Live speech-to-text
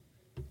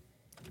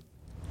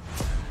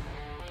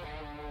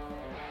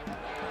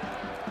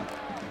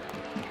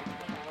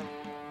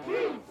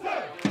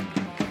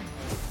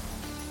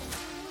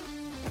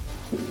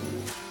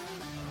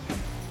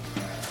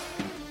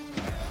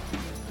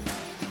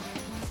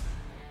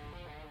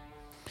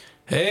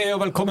Hei og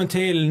velkommen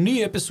til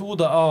ny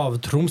episode av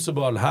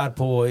Tromsø-ball her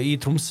i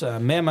Tromsø.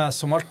 Med meg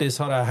som alltid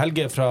har jeg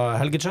Helge fra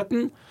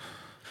Helgechatten.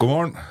 God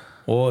morgen.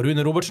 Og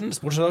Rune Robertsen,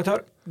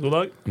 sportsredaktør. God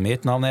dag.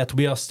 Mitt navn er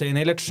Tobias Stein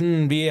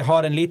Eilertsen. Vi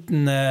har en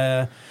liten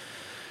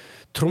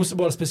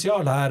Tromsø-ball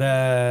spesial her,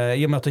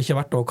 i og med at det ikke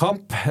har vært noe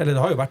kamp. Eller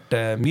det har jo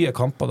vært mye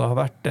kamper. Det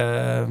har vært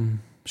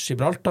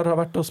Gibraltar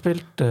har vært og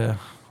spilt,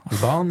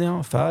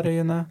 Albania,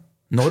 Færøyene,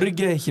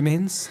 Norge ikke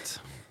minst.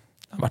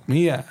 Det har vært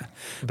mye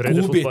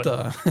godbiter.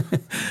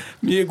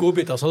 Mye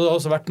godbiter. Så det har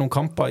også vært noen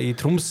kamper i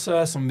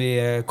Tromsø som vi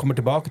kommer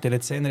tilbake til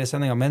litt senere i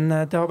sendingen. Men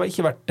det har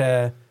ikke vært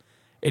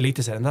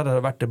eliteserien. Der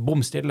har det vært bom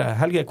stille.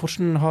 Helge,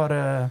 hvordan har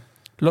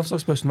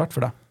landslagspausen vært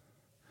for deg?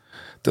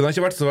 Den har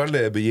ikke vært så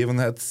veldig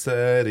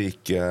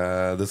begivenhetsrik,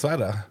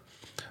 dessverre.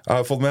 Jeg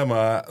har fått med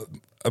meg...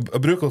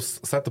 Jeg bruker å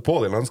sette på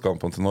de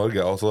landskampene til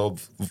Norge, og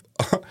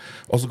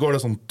så går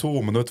det sånn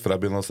 2 minutter før jeg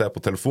begynner å se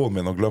på telefonen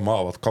min og glemme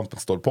av at kampen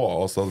står på,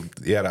 og så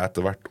gir jeg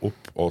etter hvert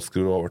opp og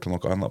skrur over til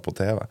noe annet på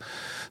TV.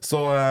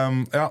 Så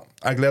ja,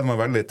 jeg gleder meg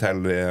veldig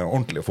til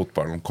ordentlig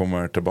fotballen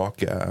kommer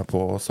tilbake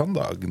på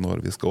søndag,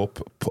 når vi skal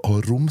opp på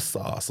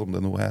Romsa, som det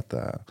nå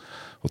heter,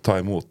 og ta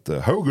imot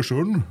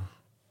Haugesund.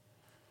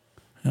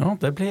 Ja,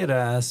 det blir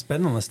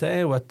spennende. Det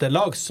er jo et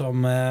lag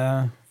som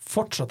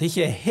fortsatt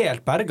ikke er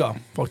helt berga,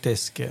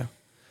 faktisk.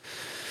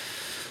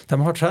 De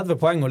har 30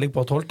 poeng og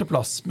ligger på 12.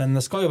 plass, men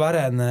det skal jo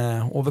være en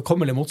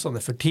overkommelig motstander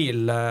for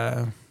TIL,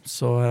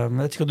 så jeg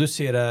vet ikke hva du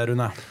sier,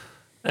 Rune?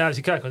 Jeg vet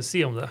ikke hva jeg kan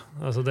si om det.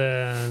 Altså de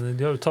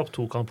har jo tapt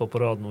 2 kamper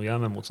på rad nå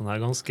hjemme mot sånne her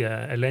ganske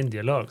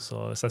elendige lag,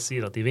 så hvis jeg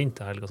sier at de vinner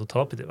til helga, så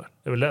taper de vel.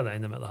 Jeg vil det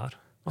ende med det her,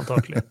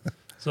 antakelig.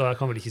 Så jeg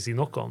kan vel ikke si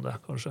noe om det,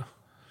 kanskje.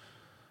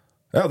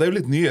 Ja, det er jo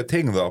litt nye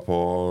ting da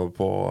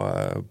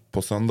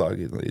på søndag.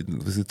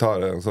 Hvis vi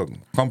tar,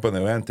 kampen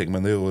er jo en ting,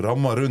 men det er jo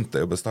rammer rundt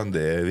det er jo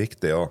bestandig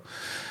viktig,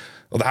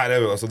 og det her er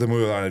jo, altså, det må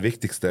jo være den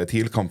viktigste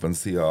TIL-kampen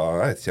siden, jeg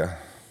vet ikke,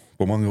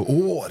 på mange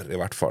år i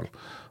hvert fall.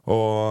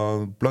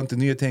 Og blant de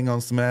nye tingene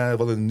som var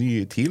det en ny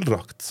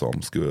TIL-drakt som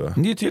skulle...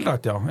 Ny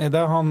TIL-drakt, ja. Det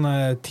er han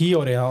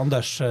 10-årige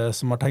Anders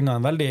som har tegnet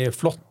en veldig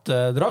flott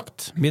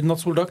drakt,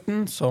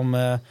 midnattssoldrakten, som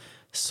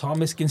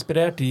samisk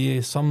inspirert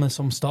i samme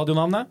som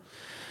stadionnavnet.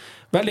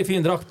 Veldig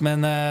fin drakt,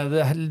 men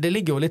det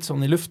ligger jo litt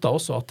sånn i lufta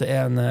også, at det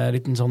er en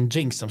liten sånn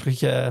jinx som skal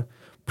ikke...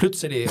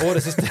 Plutselig,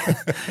 årets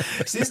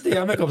siste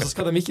hjemmekamp, så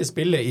skal de ikke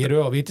spille i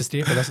rød og hvite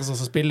striper. De skal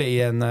spille i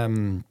en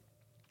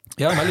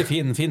veldig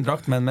fin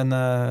drakt, men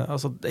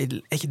altså, er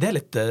ikke det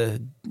litt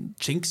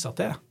jinxat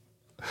det?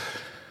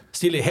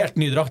 Stille i helt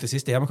ny drakt i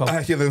siste hjemmekamp.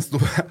 Jeg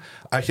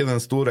er ikke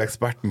den store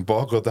eksperten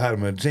på akkurat det her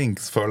med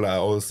jinx, føler jeg,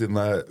 og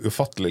siden jeg er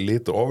ufattelig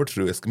lite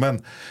overtruisk,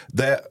 men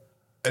det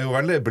er jo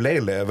veldig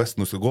beleilig hvis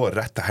du skal gå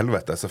rett til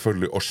helvete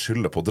selvfølgelig og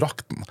skylde på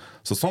drakten.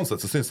 Så sånn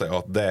sett så synes jeg jo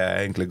at det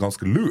er egentlig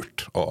ganske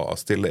lurt å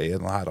stille i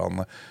denne her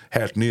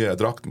helt nye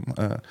drakten.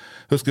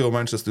 Husker jo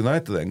Manchester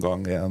United en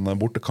gang i en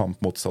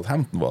bortekamp mot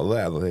Southampton var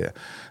det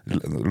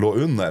de lå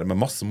under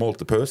med masse mål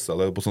til pause.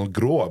 Det var på sånne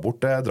grå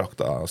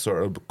bortedrakter.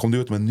 Så kom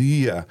de ut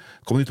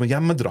med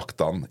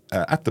hjemmedraktene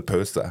etter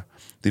pause.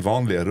 De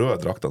vanlige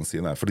røde draktene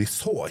sine. For de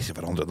så ikke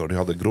hverandre når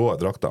de hadde grå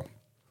drakter.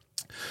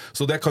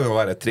 Så det kan jo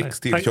være et triks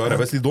til kjøret.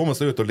 Hvis de dommer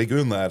seg ut og ligger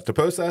under til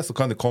pause, så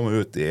kan de komme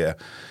ut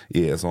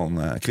i sånn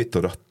kvitt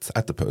og rødt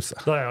etter pause.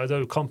 Da er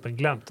jo kampen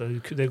glemt.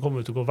 Det kommer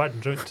jo til å gå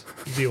verden rundt.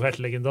 Det blir jo helt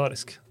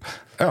legendarisk.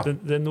 Ja.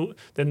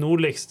 Det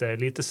nordligste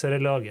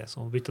eliteserielaget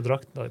som bytter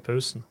drakten da i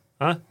pausen.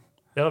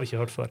 Det har vi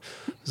ikke hørt før.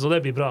 Så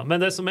det blir bra.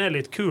 Men det som er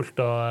litt kult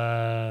da,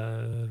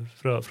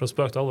 fra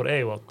spøk til alvor,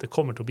 er jo at det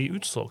kommer til å bli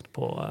utsolgt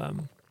på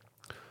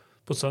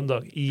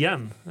søndag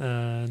igjen.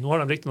 Nå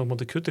har de riktig nok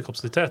måttet kutte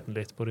kapasiteten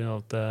litt på grunn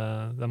av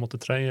at de måtte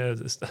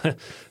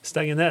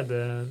stenge ned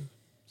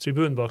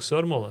tribunen bak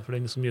Sørmålet, for det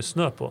er så mye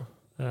snø på.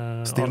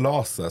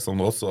 Stillaset, som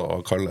det også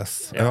kalles.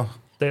 Ja.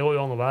 Det går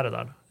jo an å være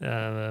der.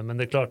 Men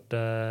det er klart,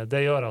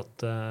 det gjør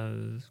at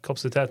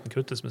kapasiteten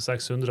kuttes med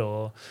 600,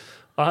 og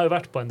jeg har jo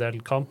vært på en del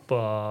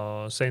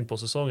kamper sent på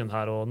sesongen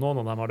her, og noen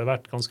av dem har det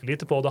vært ganske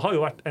lite på. Og det har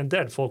jo vært en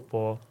del folk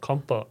på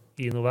kamper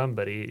i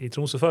november i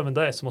Tromsø før, men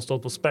det som har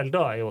stått på spill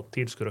da er jo at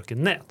TIL skulle røkke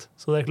ned.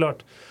 Så det er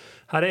klart,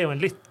 her er jo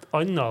en litt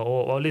annen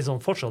og litt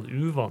sånn fortsatt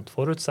uvant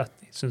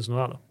forutsetning, synes nå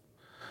jeg da.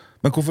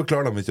 Men hvorfor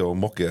klarer de ikke å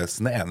mokke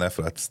sne ned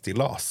fra et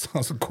stillas?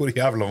 Altså, hvor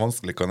jævla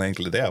vanskelig kan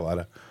egentlig det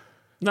være?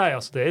 Nei,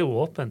 altså det er jo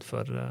åpent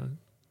for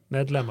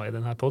medlemmer i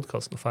denne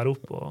podcasten å fære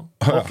opp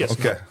og mokke snø.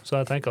 Okay. Så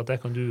jeg tenker at det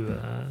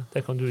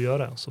kan du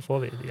gjøre, og så får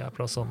vi de her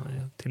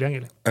plassene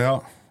tilgjengelig.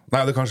 Ja.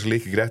 Nei, det er kanskje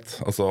like greit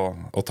altså,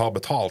 å ta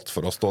betalt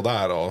for å stå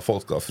der og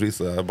folk skal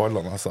fryse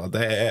ballene. Altså,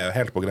 det er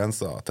helt på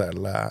grensa til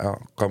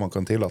hva man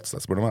kan tillate seg,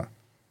 spør du meg.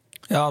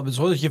 Ja, men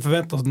så hadde du ikke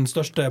forventet den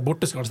største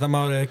borteskaren, så de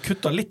har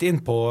kuttet litt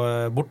inn på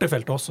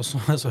bortefeltet også,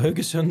 så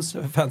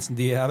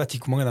Haugesunds-fansen, jeg vet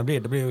ikke hvor mange de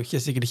blir, det blir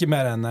jo sikkert ikke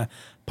mer enn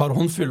par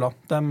håndfuller.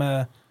 De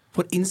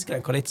får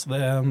innskrenket litt, så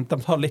de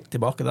tar litt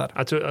tilbake der.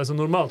 Jeg tror, altså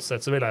normalt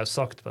sett så ville jeg jo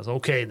sagt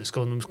ok, nå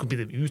skal bli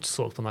det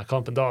utsolgt på denne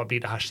kampen, da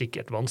blir det her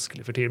sikkert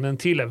vanskelig for TIL, men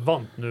TIL er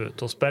vant nå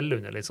til å spille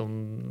under litt sånn,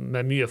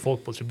 med mye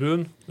folk på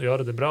tribunen, og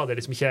gjøre det bra, det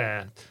er liksom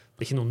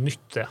ikke noe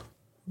nytt det.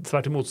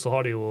 Tvert imot så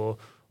har de jo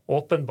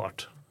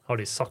åpenbart har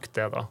de sagt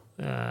det da,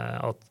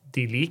 at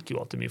de liker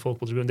jo at det er mye folk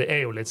på tribunen. Det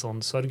er jo litt sånn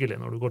sørgelig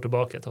når du går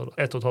tilbake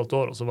 1,5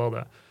 år, og så var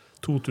det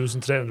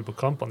 2300 på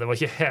kampene. Det var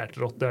ikke helt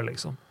rått det,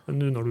 liksom. Men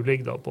nå når du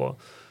ligger da på,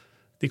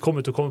 de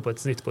kommer til å komme på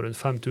et snitt på rundt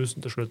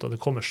 5000 til slutt, og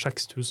det kommer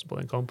 6000 på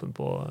den kampen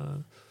på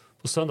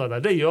søndag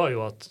der. Det gjør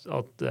jo at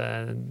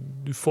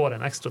du får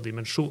en ekstra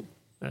dimensjon,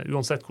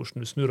 uansett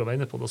hvordan du snur og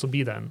vender på det, og så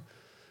blir det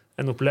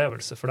en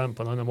opplevelse for dem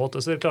på en annen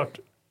måte. Så det er klart,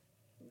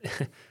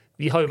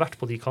 vi har jo vært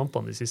på de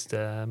kampene de siste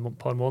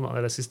par måneder,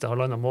 eller siste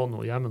halvannen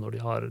måned hjemme når de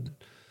har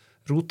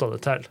rotet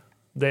det til.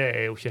 Det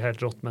er jo ikke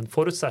helt rått, men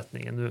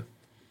forutsetningen nå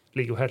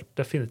ligger jo helt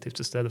definitivt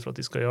til stede for at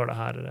de skal gjøre det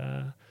her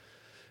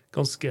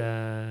ganske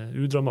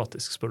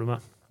udramatisk, spør du meg.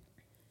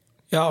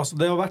 Ja, altså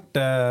det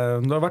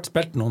har vært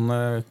spilt noen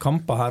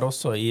kamper her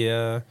også i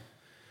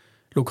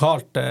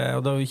lokalt, og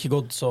det har ikke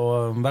gått så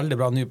veldig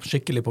bra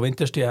skikkelig på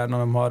vinterstid her, når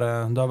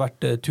det har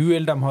vært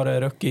Tuil, de har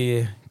røkket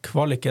i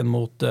kvaliken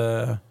mot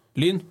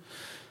Lyn,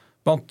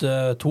 vant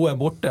 2-1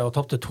 borte og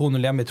tappte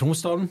 2-0 hjemme i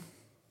Tromsø-fotballen,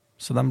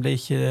 så de ble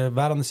ikke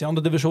værende i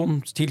andre divisjon.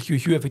 Til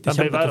 2020 fikk de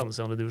ble værende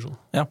i andre divisjon?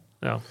 Ja.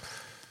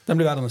 De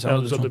blir værende i andre divisjon.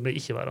 Ja, du sa det ble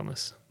ikke værende.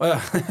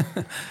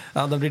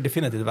 Ja, de blir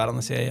definitivt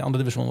værende i andre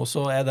divisjon, og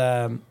så det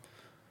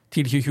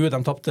til 2020,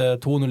 de tappte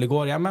 2-0 i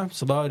går hjemme,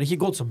 så da har det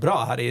ikke gått så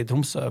bra her i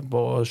Tromsø,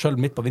 selv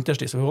midt på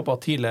vinterstid, så vi håper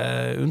at TIL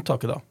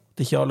unntaket da.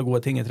 Det ikke alle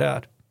gode ting i tre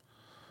her.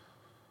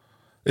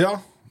 Ja,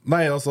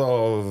 nei, altså,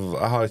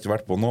 jeg har ikke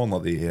vært på noen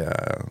av de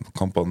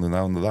kampene du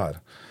nevner der.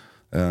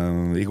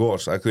 I går,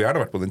 så jeg kunne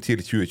gjerne vært på den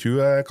TIL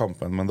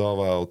 2020-kampen, men da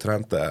var jeg og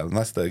trente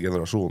neste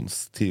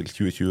generasjons TIL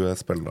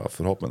 2020-spillere,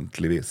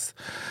 forhåpentligvis.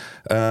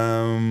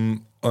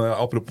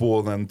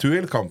 Apropos den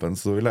Tuil-kampen,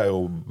 så vil jeg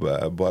jo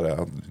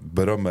bare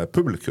berømme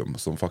publikum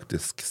som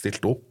faktisk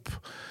stilte opp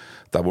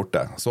der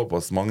borte,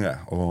 såpass mange,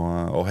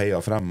 og heia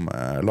frem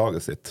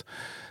laget sitt.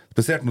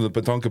 Spesielt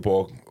med tanke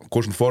på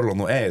hvordan forholdene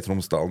nå i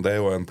Tromsdalen. Det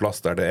er jo en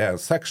plass der det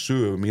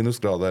 6-7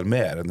 minusgrader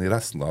mer enn i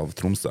resten av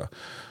Tromsø,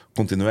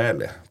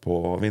 kontinuerlig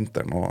på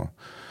vinteren,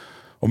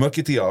 og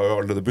mørketida har jo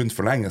allerede begynt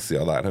for lenge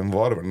siden der. Den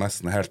varer vel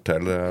nesten helt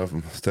til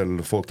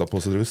folk tar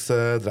på seg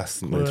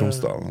russedressen i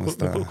Tromsdalen.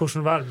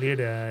 Hvordan vær blir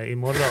det i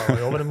morgen og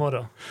i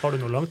overmorgen? Har du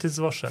noe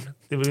langtidsvarsel?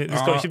 Vi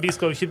skal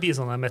jo ikke bli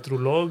sånn en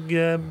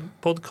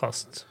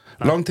meteorologpodcast.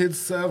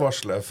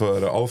 Langtidsvarselet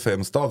for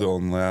Alfheim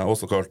stadion,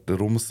 også kalt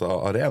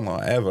Romsa Arena,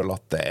 vel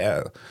at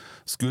det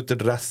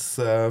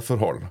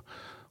skuterdressforhold.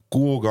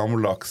 God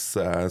gammeldags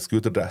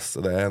skuterdress,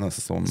 det eneste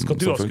som funker. Skal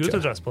du ha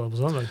skuterdress på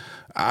søndag?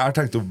 Jeg har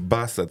tenkt å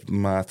bæse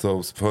meg til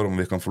å høre om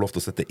vi kan få lov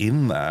til å sitte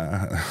inne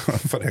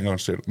for en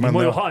gangs skyld. Men, du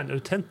må jo ha en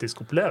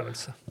autentisk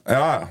opplevelse.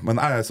 Ja, men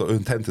jeg så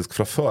autentisk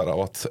fra før av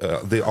at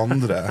de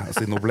andre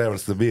sin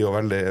opplevelse blir jo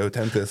veldig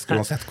autentisk,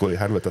 uansett hvor i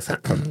helvete jeg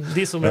setter den.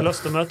 De som vil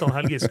lyst til å møte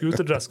Helge i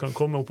skuterdress kan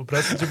komme opp på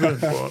pressetribunen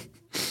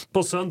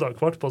på søndag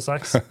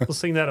 5:15 og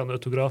signere en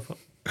autografer.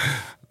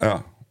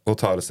 Ja. Og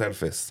tar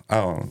selfies.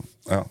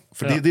 Ja.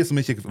 Fordi de som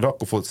ikke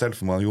rakk å få et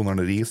selfie med Jon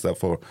Arne Riise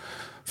får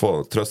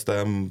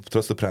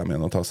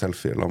trøstepremien og ta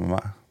selfie sammen med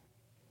meg.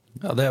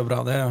 Ja, det bra.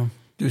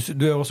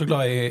 Du jo også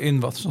glad i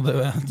innvatt, så det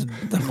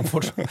kan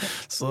fortsatt.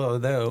 Så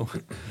det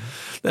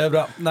det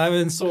bra. Nei,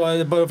 men så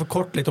bare for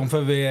kort litt om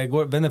før vi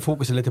vender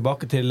fokuset litt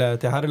tilbake til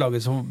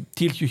herrelaget. Så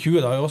til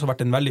 2020 det har jo også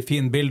vært en veldig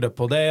fin bilde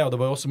på det, og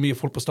det var jo også mye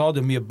folk på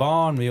stadion, mye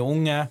barn, mye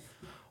unge.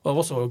 Og det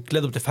var også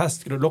gledd opp til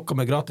fest, lokket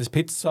med gratis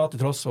pizza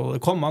til tross, og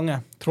det kom mange,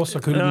 tross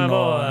av kulden.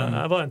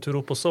 Jeg var en tur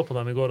opp og så på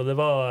dem i går, og det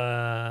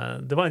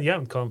var en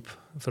jevn kamp,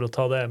 for å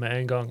ta det med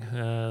en gang.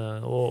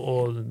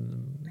 Og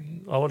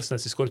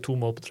Avaldsnes skårer 2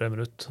 mål på 3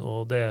 minutter,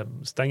 og det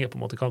stenger på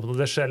en måte kampen, og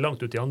det skjer langt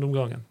ut i andre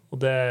omgangen.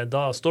 Og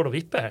da står det og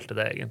vipper helt til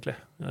det, egentlig.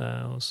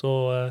 Så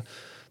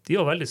de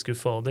var veldig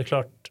skuffet, og det er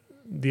klart,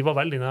 de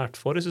var veldig nært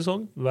forrige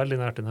sesong,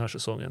 veldig nært denne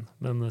sesongen.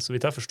 Men så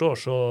vidt jeg forstår,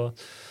 så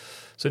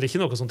det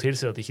ikke noe som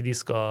tilsier at ikke de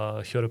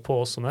skal kjøre på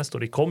også neste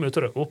år. De kommer jo til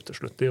å røkke opp til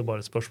slutt. Det er jo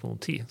bare et spørsmål om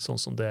tid, sånn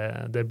som det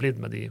er blitt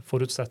med de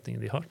forutsetningene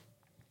de har.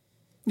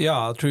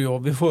 Ja, jeg tror jo,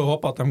 vi får jo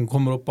håpe at de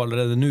kommer opp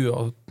allerede nå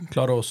og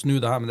klarer å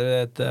snu det her, men det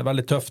et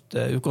veldig tøft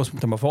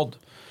utgangspunkt de har fått.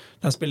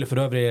 De spiller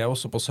for øvrig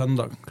også på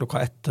søndag,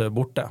 1:00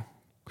 borte.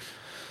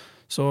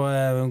 Så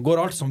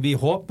går alt som vi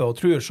håper og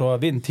tror, så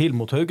vinner TIL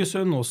mot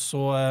Haugesund, og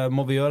så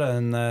må vi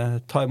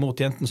ta imot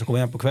jenten som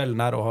kommer hjem på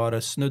kvelden her og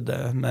har snudd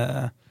det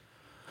med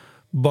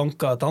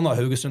banka et annet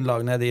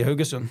Haugesund-lag nede i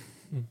Haugesund.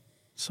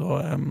 Så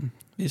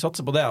vi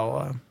satser på det,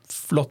 og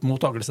flott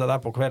mottakelse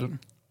der på kvelden.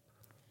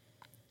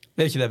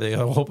 Det ikke det vi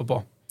håper på.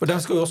 For de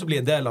skal jo også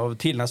bli en del av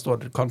TIL neste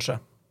år, kanskje,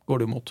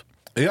 går du imot.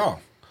 Ja,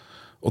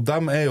 og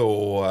de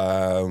jo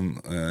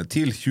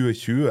TIL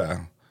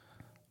 2020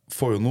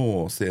 får jo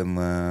nå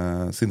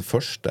sin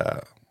første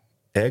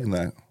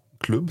egne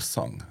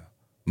klubbsang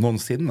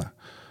noensinne.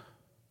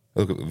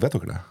 Vet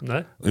dere det?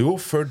 Nei.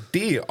 Jo,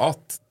 fordi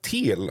at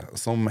TIL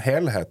som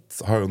helhet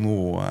har jo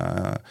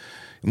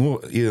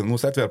nå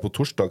setter vi her på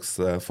torsdags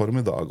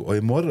formiddag, og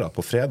i morgen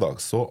på fredag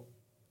så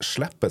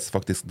slippes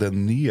faktisk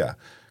den nye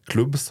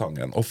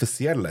klubbsangen,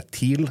 offisielle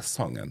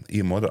TIL-sangen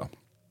i morgen.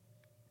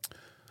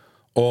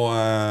 Og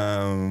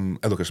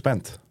dere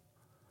spent?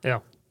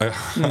 Ja.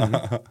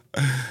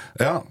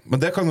 Ja, men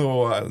det kan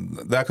jo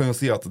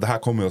si at det her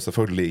kommer jo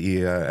selvfølgelig i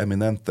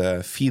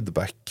eminente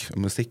feedback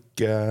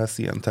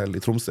musikksiden til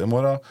i Tromsø i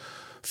morgen.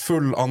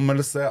 Full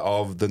anmeldelse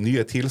av den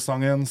nye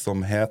TIL-sangen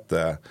som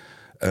heter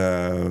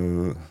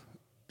jeg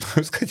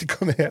husker ikke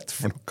hva det heter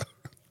for noe.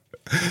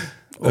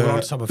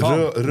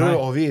 Rød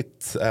og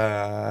hvit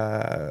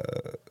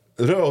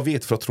Rød og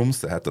hvit fra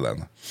Tromsø heter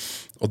den.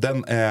 Og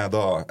den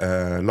da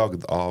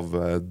lagd av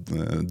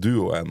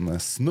duoen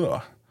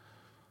Snø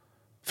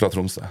fra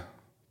Tromsø.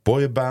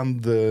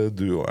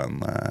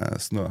 Boyband-duoen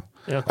Snø.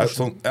 Ja,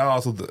 altså,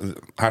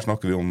 her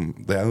snakker vi om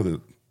det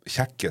det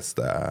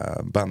kjekkeste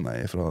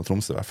bandet fra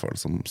Tromsø i hvert fall,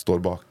 som står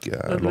bak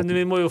låten. Men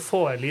vi må jo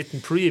få en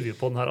liten preview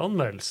på denne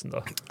anmeldelsen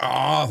da.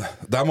 Ja,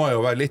 det må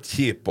jo være litt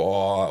kjip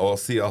å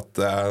si at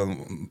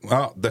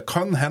det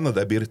kan hende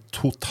det blir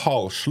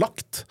total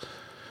slakt,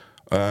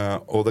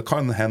 og det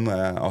kan hende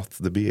at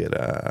det blir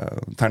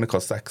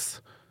ternekast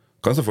 6.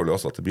 Kan selvfølgelig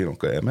også at det blir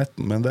noe i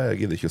midten, men det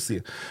gidder jeg ikke å si.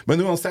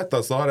 Men uansett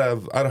så har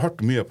jeg hørt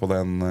mye på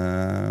den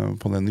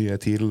nye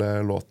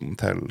TIL-låten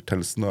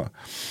til Snø,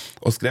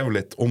 og skrevet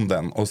litt om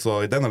den. Og så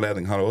i denne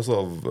anledning har jeg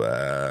også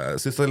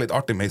synes det litt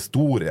artig med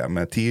historie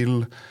med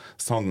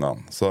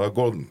TIL-sangene. Så jeg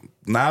går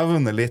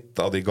nevne litt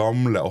av de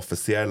gamle,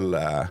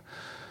 offisielle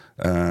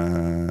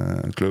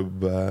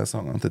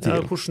klubbsangene til TIL. Ja,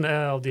 hvordan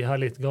av de her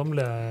litt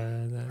gamle,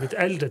 litt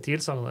eldre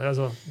TIL-sangene?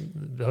 Altså,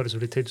 det høres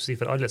jo litt til å si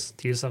for alle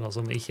TIL-sanger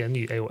som ikke er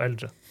ny, er jo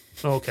eldre.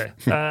 Ok.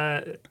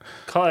 Hva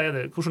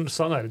det? Hvordan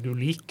sanger du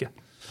liker?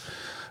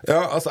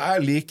 Ja, altså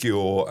jeg liker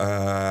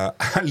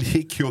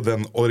jo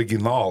den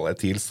originale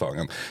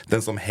TIL-sangen,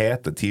 den som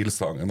heter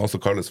TIL-sangen,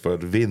 også kalles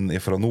for Vind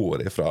ifra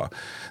nord fra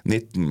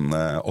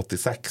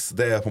 1986.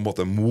 Det på en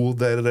måte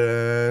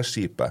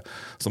moderskipet,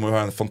 som jo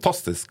har en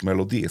fantastisk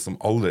melodi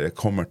som aldri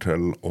kommer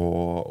til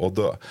å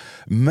dø.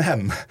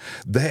 Men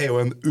det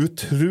jo en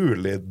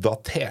utrolig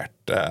datert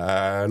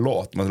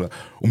låt med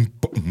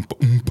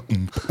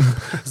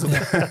så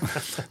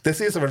det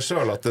sier seg vel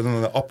selv at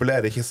den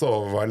appellerer ikke så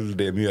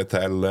veldig mye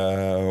til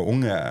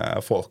unge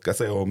folk. Jeg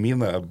ser jo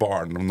mine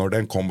barn, når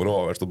den kommer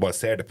over, så bare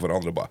ser de på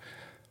hverandre og bare,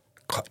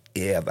 hva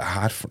det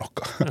her for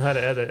noe? Her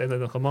er det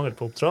noe mangel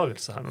på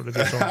oppdragelse her når det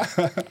blir sånn?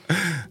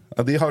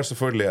 Ja, de har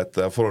selvfølgelig et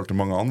forhold til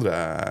mange andre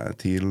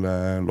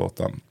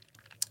TIL-låter.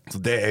 Så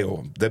det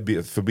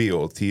forbi jo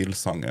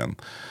TIL-sangen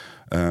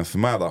for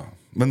meg da.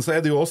 Men så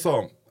det jo også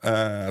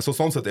så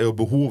sånn sett jo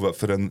behovet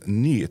for en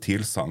ny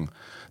TIL-sang.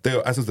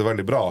 Jeg synes det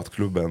veldig bra at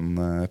klubben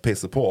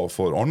peiser på og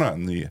får ordnet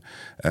en ny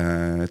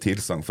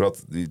TIL-sang, for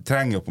at de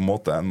trenger jo på en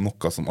måte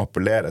noe som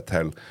appellerer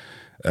til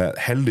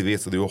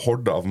heldigvis det jo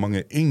horder av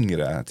mange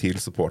yngre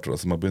TIL-supportere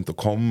som har begynt å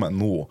komme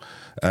nå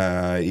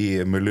i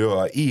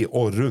miljøet i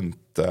og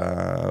rundt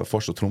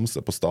fortsatt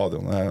Tromsø på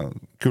stadion. Det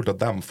kult at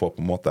de får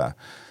på en måte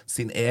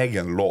sin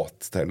egen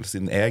låt til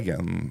sin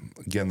egen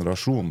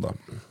generasjon da.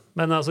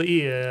 Men altså,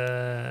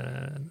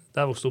 da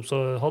jeg vokste opp, så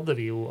hadde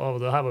vi jo,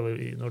 det her var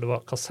jo når det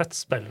var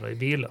kassettspillere i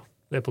biler,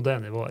 det på det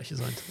nivået, ikke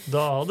sant?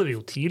 Da hadde vi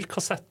jo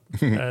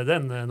TIL-kassetten.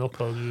 Den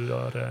noe du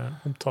har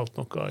omtalt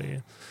noe i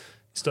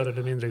større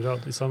eller mindre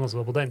grad, de sangene som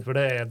var på den, for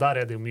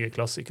der det jo mye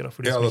klassikere.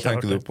 For de ja, da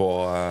tenker du på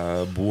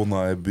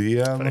Bona i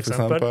byen, for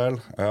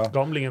eksempel. Ja.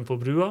 Gamlingen på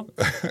brua.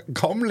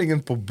 Gamlingen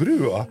på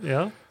brua?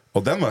 Ja.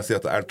 Og den må jeg si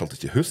at jeg ærlig talt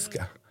ikke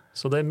husker.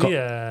 Så det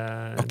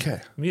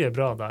mye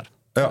bra der.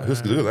 Ja,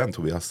 husker du den,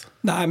 Tobias?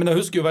 Nei, men jeg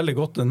husker jo veldig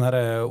godt den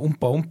her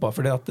Ompa,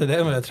 for det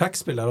jo en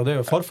trekkspiller, og det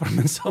jo farfaren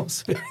min som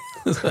spiller.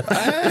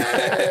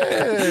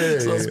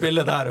 Så han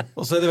spiller der.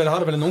 Og så har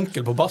det vel en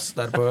onkel på bass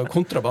der, på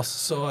kontrabass,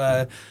 så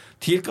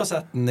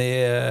TIL-kassetten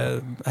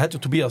heter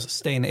jo Tobias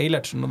Stein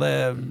Eilertsen, og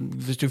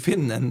hvis du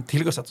finner en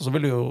TIL-kassett, så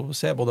vil du jo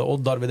se både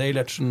Odd Arvid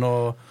Eilertsen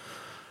og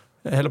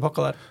hele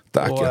pakka der.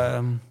 Det ikke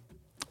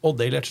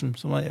Odd Eilertsen,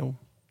 som jo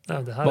ja,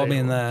 det her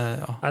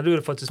jeg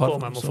lurer faktisk på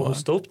om jeg må få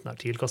hoste opp den her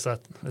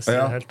TIL-kassetten hvis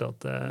det helt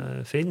at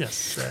det finnes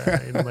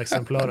i noen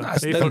eksemplarer. Nei,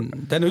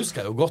 den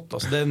husker jeg jo godt.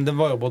 Altså, den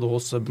var jo både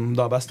hos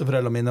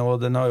besteforeldrene mine,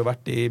 og den har jo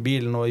vært i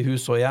bilen og i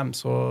hus og hjem,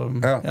 så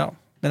ja.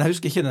 Men jeg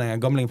husker ikke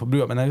den gamlingen på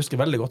brua, men jeg husker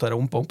veldig godt det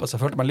Ompa, så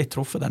jeg følte meg litt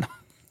truffet der.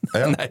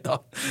 Ja. Nei,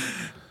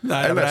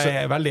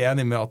 jeg veldig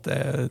enig med at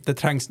det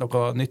trengs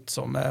noe nytt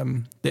som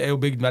det jo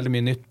bygd veldig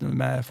mye nytt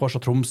med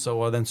fortsatt Tromsø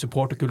og den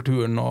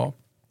supporterkulturen og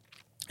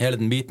hele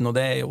den biten, og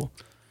det jo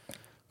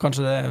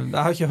kanskje jeg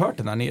har ikke hørt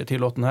den nye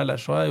TIL-låten heller,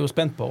 så jeg jo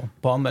spent på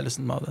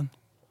anmeldelsen av den.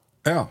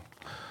 Ja.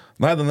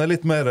 Nei, den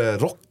litt mer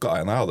rocka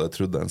enn jeg hadde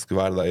trodd den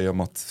skulle være, i og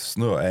med at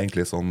Snø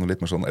egentlig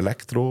litt mer sånn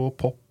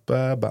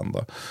elektropop-band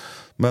da.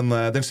 Men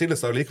den skiller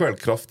seg likevel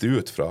kraftig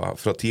ut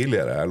fra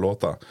tidligere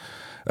låter.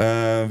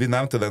 Vi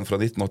nevnte den fra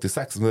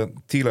 1986, men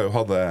TIL har jo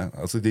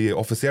altså de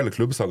offisielle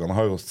klubbsangene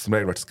har jo som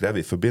regel vært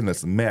skrevet i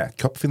forbindelse med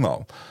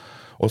cupfinalen.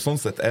 Og sånn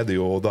sett det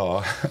jo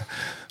da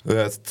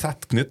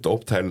sett knyttet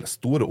opp til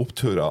store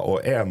oppturer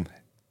og en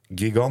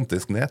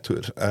gigantisk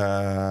nedtur.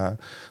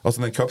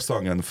 Altså den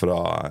cupsangen fra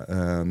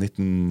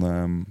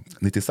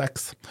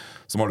 1996,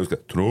 som alle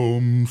husker.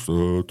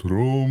 Tromsø,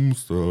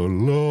 Tromsø,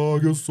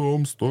 laget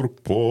som står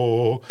på.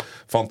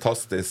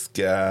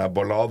 Fantastisk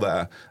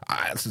ballade.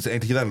 Jeg synes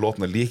egentlig ikke den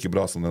låten er like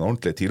bra som den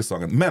ordentlige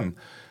TIL-sangen, men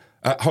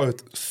jeg har jo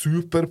et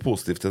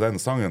superpositivt til den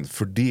sangen,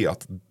 fordi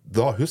at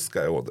da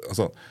husker jeg jo,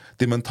 altså,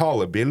 de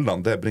mentale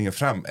bildene det bringer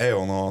frem, er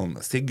jo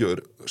når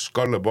Sigurd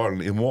skaller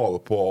ballen i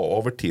mål på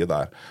overtid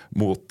der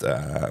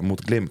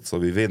mot Glimt, så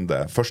vi vinner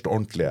det første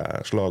ordentlige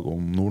slag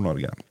om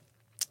Nord-Norge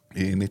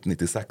i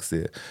 1996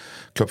 i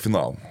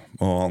cupfinalen.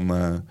 Og han,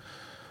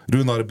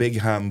 Runar Big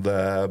Hand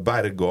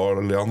Berg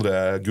og de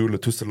andre gule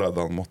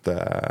tusseladdene måtte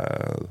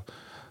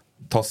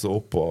ta seg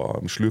opp på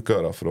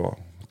slukøra for å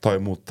ta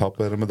imot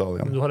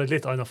tapermedaljen. Du har et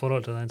litt annet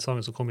forhold til den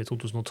sangen som kom i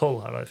 2012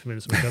 her da, i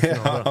forbindelse med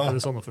cupfinalen. Er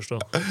det sånn å forstå?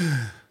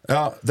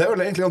 Ja, det er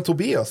vel egentlig han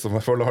Tobias som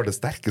jeg føler har det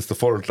sterkeste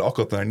forhold til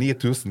akkurat den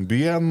 9000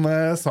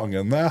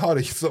 byen-sangen. Men jeg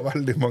har ikke så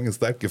veldig mange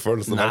sterke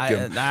følelser,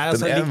 hverken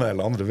den ene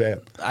eller andre veien.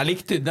 Jeg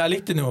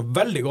likte den jo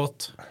veldig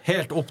godt,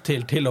 helt opp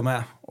til og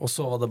med, og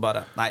så var det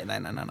bare, nei.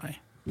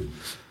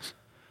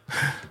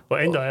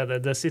 Og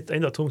det sitter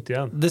enda tungt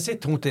igjen. Det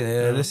sitter tungt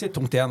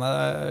igjen.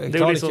 Jeg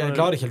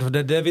klarer ikke, for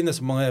det vinner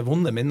så mange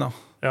vonde minner.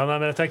 Ja,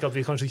 men jeg tenker at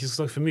vi kanskje ikke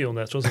skal snakke for mye om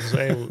det. Tross alt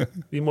så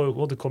vi må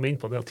jo komme inn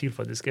på det at TIL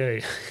faktisk i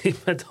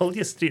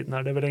medaljestriden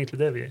her. Det er vel egentlig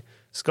det vi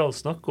skal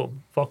snakke om,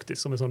 faktisk,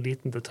 som en sånn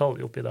liten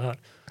detalj oppi det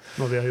her.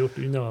 Når vi har gjort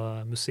unna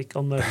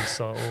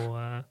musikkanmeldelser og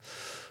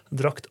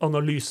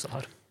draktanalyser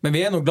her. Men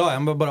vi er nå glad,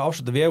 jeg må bare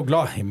avslutte, vi er jo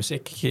glad i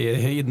musikk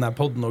i denne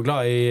podden, og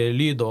glad i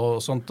lyd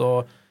og sånt,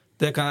 og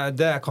det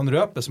jeg kan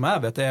røpe, som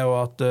jeg vet, er jo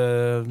at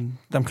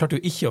de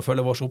klarte jo ikke å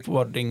følge vår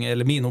oppfordring,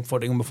 eller min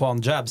oppfordring om å få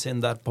han Jabs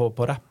inn der på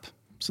rap.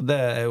 Så det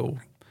er jo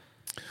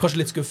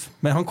kanskje litt skuff.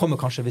 Men han kommer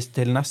kanskje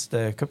til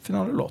neste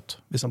cupfinalelåt,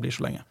 hvis han blir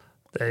så lenge.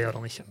 Det gjør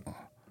han ikke.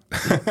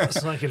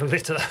 Så enkelt og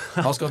greit til det.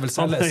 Han skal vel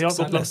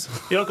selges.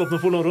 Jakob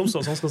Napoleon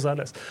Romsås, han skal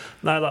selges.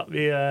 Neida,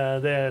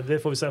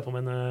 det får vi se på,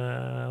 men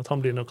at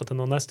han blir noe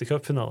til noen neste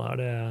cupfinale her,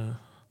 det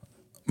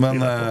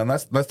Men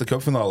neste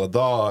cupfinale,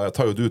 da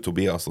tar jo du,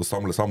 Tobias, og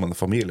samler sammen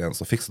familien,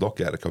 så fikser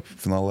dere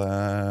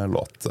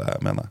cupfinalelåt,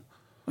 mener jeg.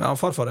 Ja,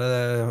 farfar er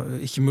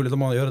det ikke mulig, da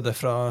må han gjøre det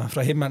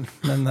fra himmelen,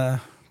 men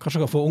kanskje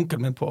jeg kan få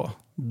onkelen min på å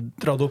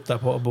dra det opp der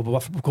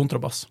på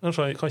kontrabass.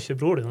 Kanskje ikke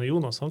bror din og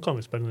Jonas, han kan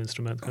jo spille noe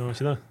instrument, kan han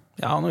ikke det?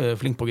 Ja, han er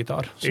jo flink på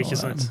gitar. Så, ikke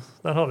sant,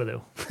 der har vi det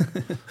jo.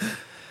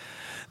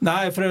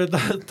 Nei, for da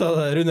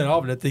runder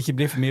av litt, det ikke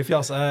blir for mye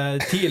fjas.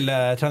 TIL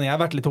trening, jeg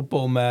har vært litt oppe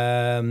om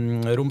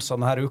Romsa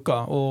denne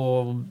uka,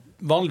 og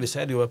vanligvis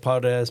er det jo et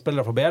par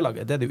spillere fra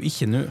B-laget. Det er det jo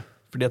ikke nå,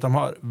 fordi at de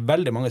har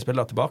veldig mange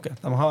spillere tilbake.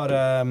 De har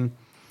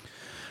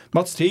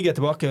Mats Trige er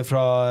tilbake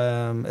fra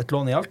et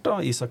lån i Alta,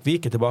 Isak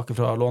Vik er tilbake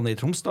fra lånet i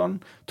Tromsdalen,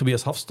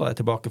 Tobias Hafstad er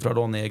tilbake fra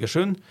lånet i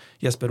Egersund,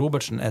 Jesper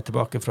Robertsen er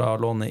tilbake fra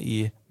lånet i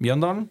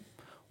Mjøndalen,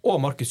 og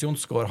Markus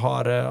Jonsgaard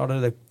har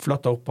allerede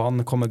flyttet opp, og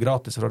han kommer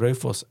gratis fra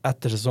Raufoss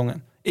etter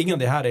sesongen. Ingen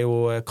av de her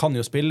kan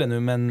jo spille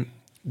nå, men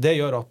det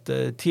gjør at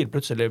TIL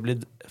plutselig er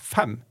blitt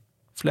 5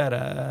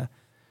 flere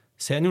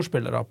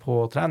seniorspillere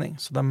på trening,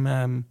 så de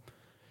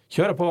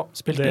kjører på,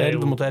 spilte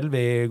 11 mot 11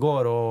 i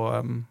går,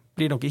 og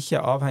blir nok ikke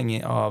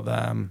avhengig av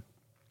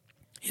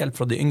hjelp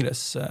fra de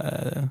yngres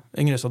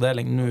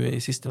avdeling nå i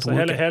siste 2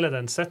 uker. Hele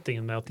den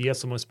settingen med at de er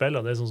så mange spillere,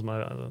 det er sånn som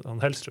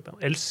han Helstrup,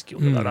 han elsker jo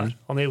det der.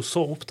 Han er jo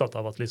så opptatt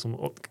av at liksom,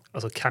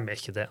 altså hvem er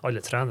ikke det?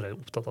 Alle trenere er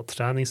opptatt av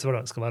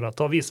treningshverdag skal være,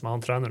 ta vis med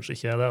han treneren så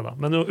ikke er det da.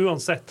 Men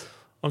uansett,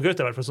 han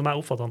Gaute i hvert fall, som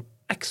jeg oppfatter han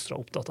ekstra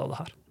opptatt av det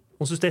her.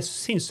 Han synes det er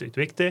sinnssykt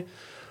viktig,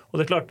 og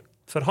det er klart,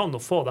 for han å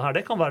få det her,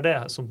 det kan være det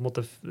som på en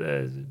måte,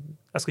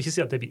 jeg skal ikke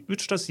si at det blir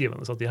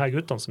utslagsgivende, så at de her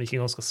guttene som ikke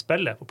engang skal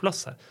spille på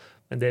plass her,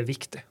 men det er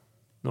viktig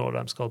når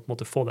de skal på en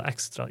måte få det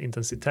ekstra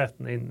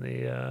intensiteten inn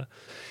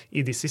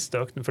i de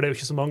siste øktene, for det er jo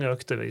ikke så mange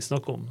økter vi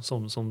snakker om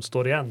som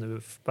står igjen,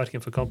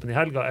 hverken for kampen i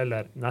helga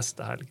eller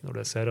neste helg, når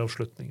det er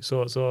serieavslutning.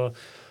 Så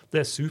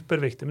det er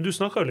superviktig. Men du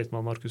snakket jo litt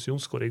med Markus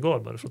Jonsgaard i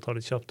går, bare for å ta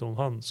litt kjapt om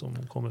han som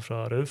kommer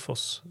fra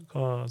Raufoss.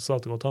 Hva sa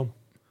det godt han?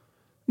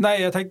 Nei,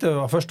 jeg tenkte det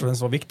var først og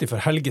fremst var viktig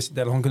for Helges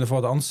del at han kunne få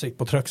et ansikt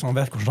på trykk så han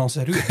vet hvordan han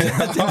ser ut.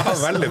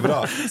 Veldig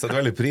bra, setter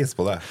veldig pris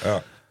på det.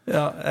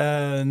 Ja,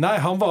 nei,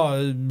 han var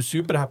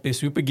superhappy,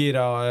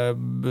 supergira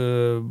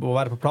å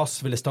være på plass,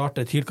 ville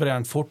starte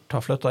TIL-karrieren fort,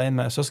 ha flyttet inn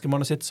med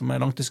søskenbarnet sitt som er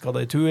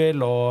langtidsskadet i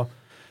Tuil, og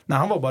nei,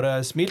 han var bare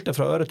smilte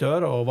fra øre til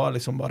øre og var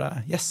liksom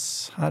bare,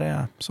 yes, her er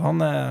jeg. Så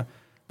han er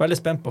veldig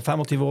spent på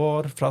 25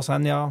 år fra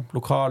Senja,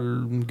 lokal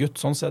gutt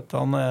sånn sett.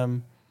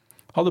 Han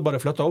hadde bare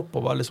flyttet opp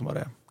og var liksom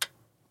bare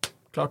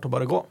klart å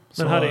bare gå.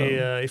 Men her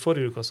i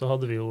forrige uka så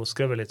hadde vi jo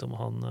skrevet litt om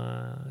han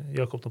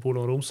Jakob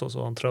Napoleon Romsås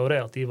og han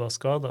Traoré, at de var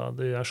skadet.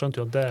 Jeg skjønte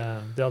jo at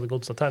det hadde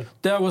gått seg til.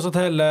 Det har gått seg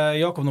til.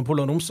 Jakob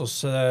Napoleon Romsås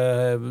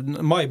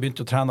Mai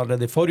begynte å trene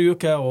allerede i forrige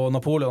uke, og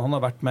Napoleon han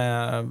har vært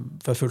med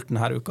for fullt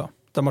denne uka.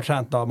 De har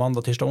trent da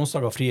mandag, tirsdag og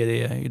onsdag, og fri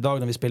i dag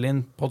når vi spiller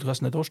inn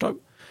podcasten i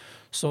torsdag.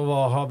 Så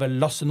har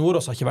vel Lasse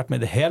Nordås ikke vært med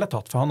i det hele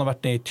tatt, for han har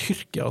vært i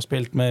Tyrkia og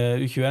spilt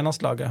med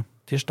U21-landslaget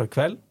tirsdag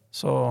kveld.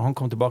 Så han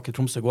kom tilbake i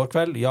Tromsø går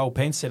kveld. Yao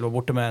Painsil var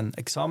borte med en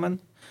eksamen.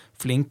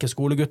 flinke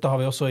skolegutter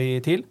har vi også i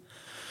TIL.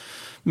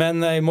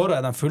 Men i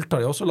morgen de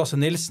fulltallige. Også Lasse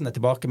Nilsen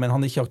tilbake, men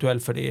han ikke aktuell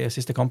for de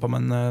siste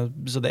kampene.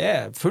 Så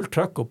det fullt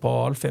trøkk på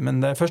Alfheim,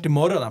 men det først i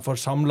morgen de får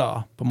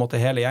samlet på en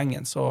måte hele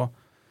gjengen, så...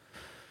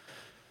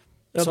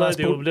 Ja,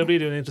 det blir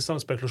jo en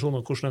interessant spekulasjon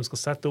om hvordan de skal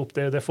sette opp.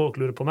 Det folk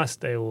lurer på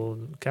mest er jo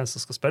hvem som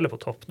skal spille på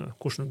topp nå.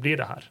 Hvordan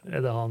blir det her?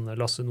 Er det han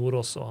Lasse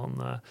Nordås og han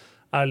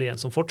Erlien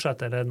som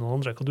fortsetter, eller er det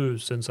noen andre? Hva du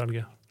synes,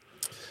 Helge?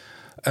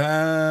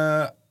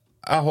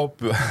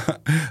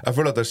 Jeg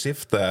føler at jeg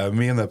skifter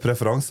mine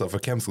preferanser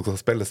for hvem som skal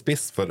spille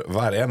spiss for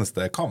hver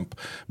eneste kamp,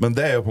 men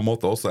det jo på en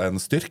måte også en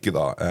styrke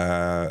da,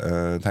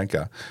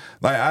 tenker jeg.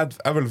 Nei,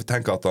 jeg vil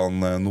tenke at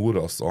han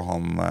Nordås og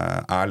han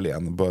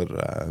Erlien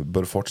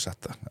bør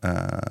fortsette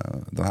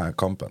denne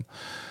kampen.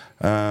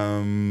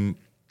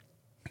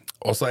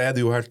 Og så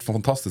det jo helt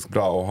fantastisk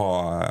bra å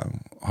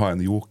ha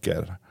en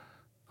joker,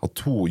 ha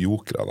to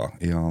jokere da,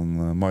 i han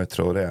Mai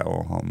Traoré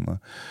og han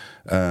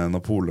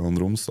Napoleon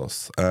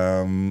Romsås.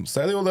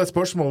 Så det jo det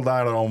spørsmålet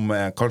der om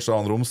kanskje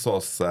han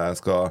Romsås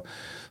skal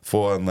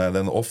få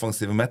den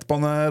offensive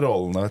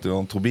midtbanerollen. Jeg vet jo,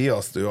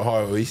 Tobias, du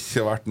har jo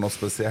ikke vært noe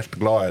spesielt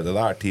glad i det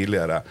der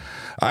tidligere.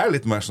 Jeg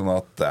litt mer sånn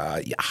at,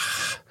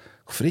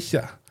 hvorfor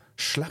ikke?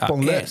 Slipp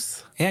han løs.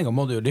 En gang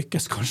må du jo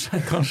lykkes,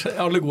 kanskje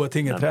alle gode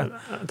ting tre.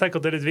 Jeg tenker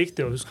at det litt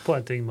viktig å huske på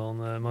en ting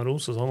med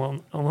Romsås.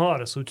 Han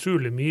har så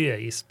utrolig mye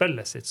i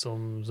spillet sitt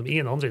som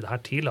ingen andre i det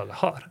her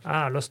tidlaget har. Jeg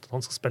har lyst til at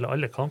han skal spille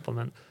alle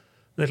kampene, men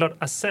det klart,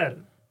 jeg ser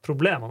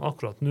problemene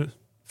akkurat nå.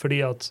 Fordi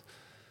at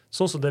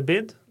sånn som det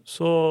blitt,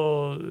 så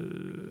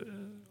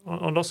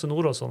Lasse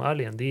Nordås og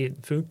Erlien, de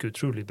funker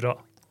utrolig bra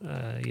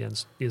i en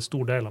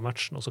stor del av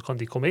matchen, og så kan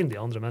de komme inn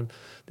de andre, men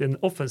den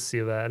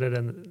offensive, eller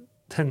den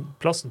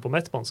plassen på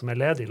midtbanen som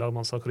ledig,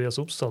 lagmann Zacharias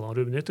Oppsal og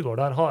Ruben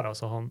Yttergård, der har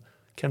altså han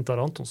Kent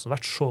Antonsen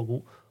vært så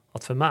god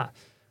at for meg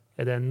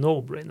det en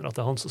no-brainer at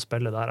det han som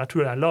spiller der. Jeg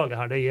tror det laget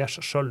her, det gir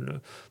seg selv nå.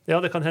 Ja,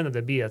 det kan hende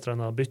det blir et eller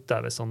annet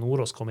bytte hvis han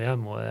Nordås kommer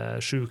hjem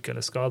og syk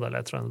eller skadet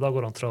eller et eller annet. Da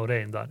går han Traoré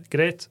inn der.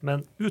 Greit,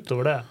 men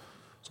utover det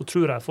så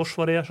tror jeg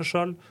forsvaret gir seg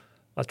selv.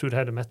 Jeg tror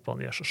hele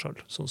midtbanen gir seg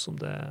selv, sånn som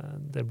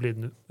det blir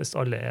nå, hvis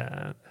alle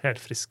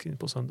helt friske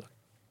på søndag.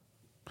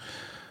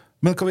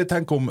 Men hva vi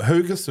tenker om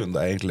Haugesund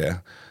egentlig?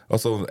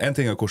 Altså, en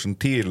ting hvordan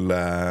TIL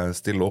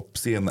stiller opp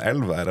sin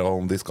elver, og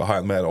om de skal ha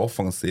en mer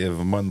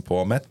offensiv mann på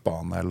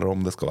midtbanen, eller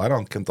om det skal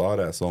være han Kent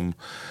Are, som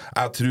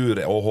jeg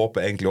tror og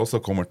håper egentlig også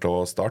kommer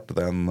til å starte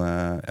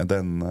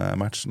den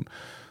matchen.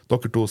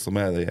 Dere to som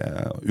de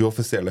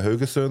uoffisielle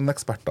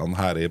Haugesund-ekspertene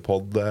her i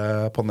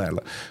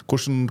poddpanelet.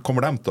 Hvordan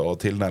kommer de til å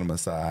tilnærme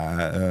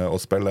seg å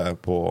spille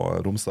på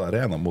Romsø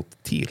Arena mot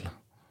TIL?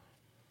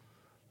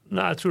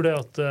 Nei, jeg tror det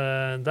at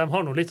de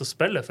har noe litt å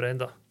spille for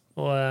enda.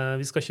 Og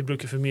vi skal ikke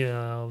bruke for mye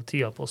av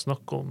tida på å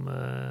snakke om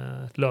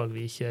et lag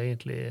vi ikke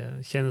egentlig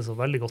kjenner så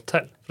veldig godt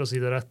til, for å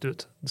si det rett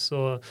ut.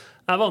 Så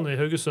jeg var nå i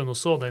Haugesund og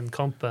så den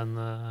kampen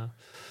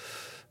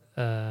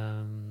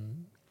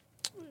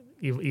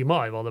i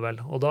mai, var det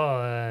vel. Og da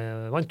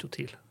vant jo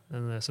TIL.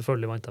 Men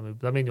selvfølgelig vant de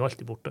vinner jo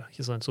alltid borte,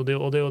 ikke sant? Så det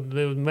er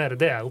jo mer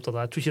det jeg er opptatt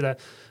av. Jeg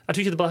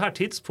tror ikke det på dette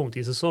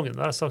tidspunktet i sesongen,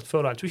 det har jeg sagt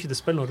før, jeg tror ikke det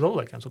spiller noen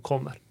rolle hvem som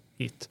kommer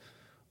hit,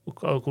 og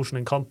hvordan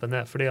den kampen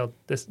fordi at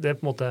det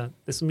på en måte,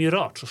 det så mye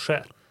rart som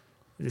skjer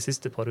i de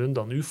siste par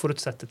rundene,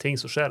 uforutsette ting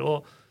som skjer,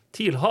 og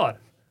TIL har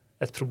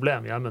et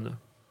problem hjemme nå.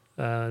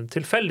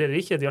 Tilfeldig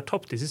eller ikke, de har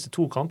tapt de siste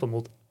 2 kampene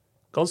mot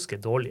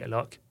ganske dårlige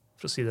lag,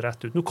 for å si det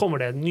rett ut. Nå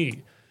kommer det en ny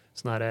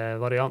sånn her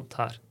variant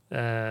her,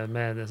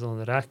 med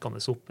sånn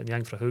rekende opp en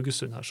gjeng fra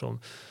Haugesund her,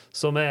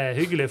 som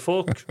hyggelige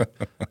folk,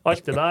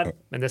 alt det der,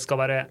 men det skal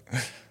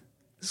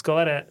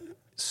være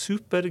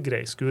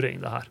supergrei skuring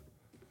det her,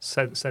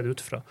 sett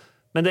utfra.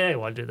 Men det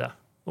jo aldri det.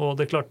 Og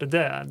det klart,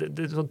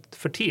 det sånn,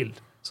 for TIL,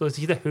 så det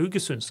ikke det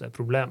Haugesund som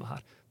problemet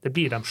her. Det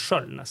blir dem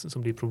selv nesten som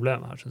blir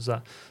problemet her, synes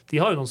jeg. De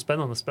har jo noen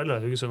spennende spillere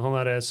i Haugesund. Han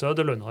der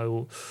Søderlund har jo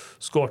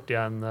skårt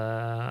igjen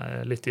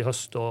litt i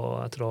høst,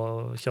 og etter å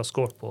ikke ha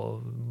skårt på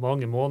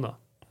mange måneder.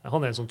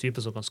 Han en sånn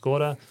type som kan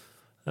skåre.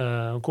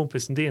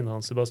 Kompisen din,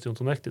 han Sebastian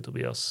Tonekti,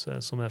 Tobias,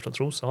 som fra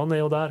Tromsø, han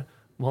jo der.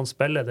 Om han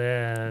spiller,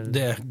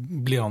 det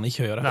blir han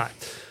ikke å gjøre. Nei.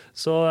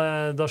 Så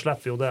da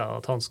slipper vi jo det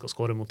at han skal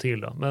skåre mot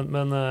TIL da.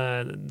 Men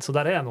så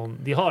der noen,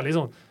 de har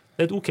liksom,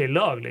 det et ok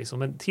lag liksom,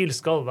 men TIL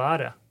skal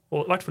være,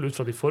 og i hvert fall ut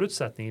fra de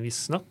forutsetningene vi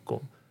snakker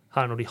om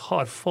her, når de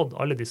har fått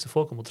alle disse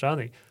folkene mot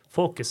trening,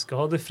 folk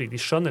skadefri, de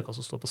skjønner hva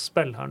som står på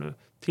spill her nå,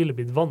 TIL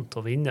blitt vant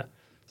til å vinne,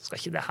 så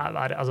skal ikke det her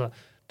være, altså,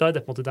 da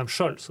det på en måte dem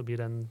selv som blir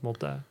den på en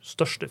måte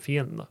største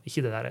fienden da,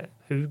 ikke det der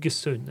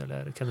Haugesund,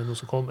 eller hvem det nå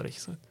som kommer,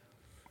 ikke sant?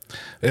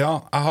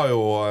 Ja, jeg har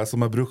jo,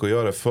 som jeg bruker å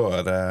gjøre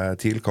før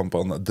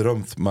TIL-kampene,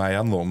 drømt meg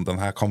gjennom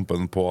denne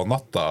kampen på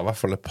natta, i hvert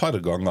fall et par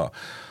ganger.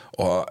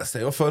 Og jeg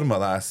ser jo for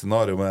meg det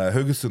scenario med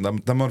Haugesund,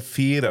 de har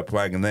 4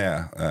 poeng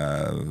ned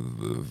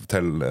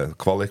til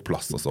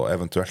kvalikplass, og så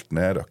eventuelt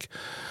nedrykk.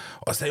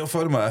 Og jeg ser jo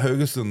for meg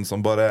Haugesund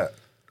som bare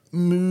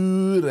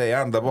murer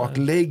igjen der bak,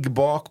 ligger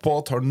bakpå,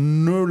 tar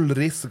null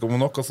risiko med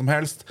noe som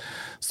helst,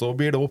 så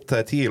blir det opp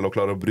til TIL å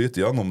klare å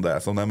bryte gjennom det,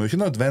 som de jo ikke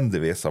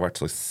nødvendigvis har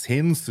vært så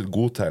sinnssykt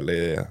god til,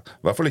 i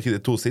hvert fall ikke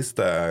de 2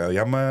 siste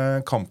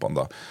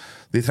hjemmekampene da.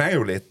 de trenger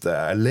jo litt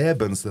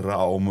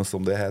Lebensraum,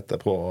 som det heter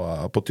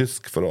på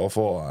tysk, for å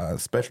få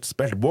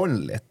spilt boll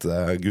litt,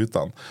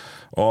 guttene.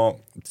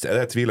 Og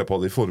jeg tviler på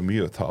at de får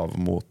mye av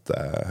mot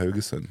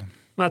Haugesund.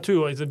 Men jeg tror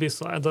jo det blir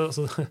så,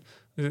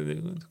 du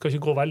kan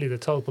ikke gå veldig i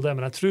detalj på det,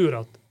 men jeg tror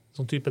at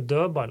sånn type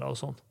dødballer og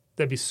sånn,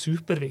 det blir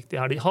superviktig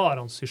her. De har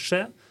han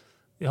Suchet,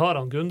 de har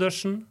han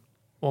Gundersen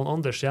og han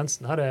Anders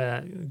Jensen.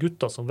 Her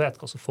gutter som vet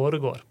hva som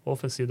foregår på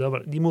offensiv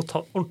dødball. De må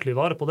ta ordentlig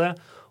vare på det.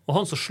 Og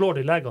han som slår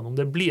de leggene, om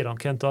det blir han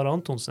Kent Are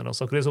Antonsen og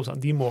Zacharias Hobson,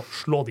 de må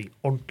slå de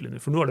ordentlig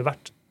nå. For nå har det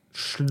vært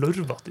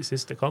slurvet de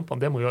siste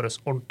kampene. Det må gjøres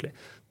ordentlig.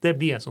 Det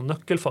blir en sånn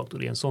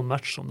nøkkelfaktor i en sånn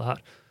match som det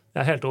her.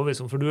 Jeg helt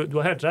overbevist om, for du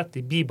har helt rett,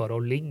 de blir bare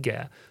å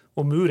ligge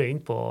og mure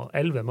inn på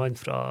 11 mann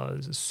fra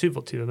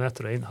 27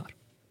 meter inn her.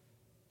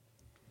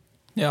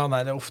 Ja, nei,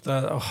 det ofte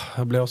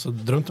jeg ble også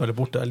drømt veldig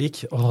borte. Jeg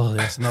liker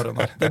det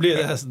scenarioen her. Det blir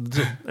det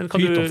pyrt om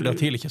fordi jeg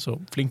tidlig ikke så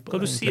flink på det.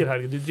 Hva du sier,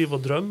 Helge? Du driver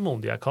og drømmer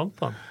om de her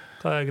kampene.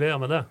 Hva greia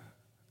med det?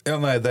 Ja,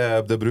 nei,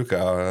 det bruker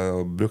jeg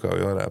å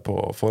gjøre på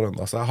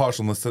forhånd. Altså, jeg har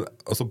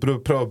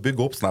prøver å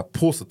bygge opp sånne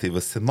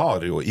positive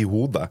scenario i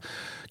hodet.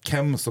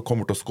 Hvem som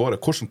kommer til å skåre,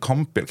 hvordan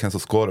kampbil, hvem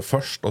som skårer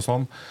først og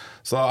sånn.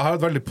 Så jeg har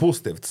et veldig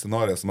positivt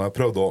scenario som jeg har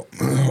prøvd å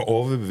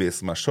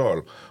overbevise meg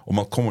selv om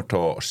at kommer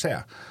til å skje.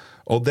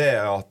 Og det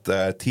at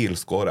TIL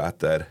skårer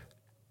etter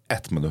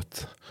 1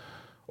 minutt.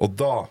 Og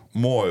da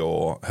må jo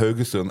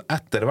Haugesund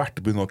etter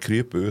hvert begynne å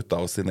krype ut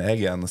av sin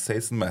egen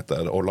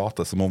 16-meter og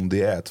late som om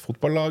de et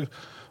fotballag.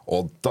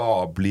 Og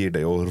da blir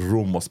det jo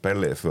rom å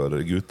spille i for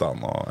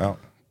guttene. Og, ja.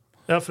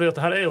 Ja,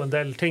 for her jo en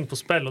del ting på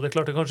spill, og det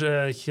klart det kanskje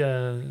ikke...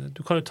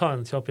 Du kan jo ta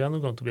en kjapp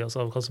gjennomgang, Tobias,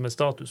 av hva som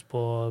status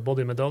på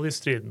både i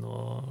medaljestriden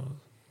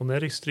og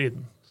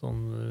nedrykksstriden,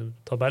 sånn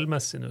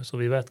tabellmessig nå, så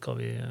vi vet hva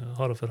vi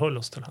har å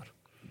forholde oss til her.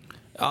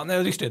 Ja,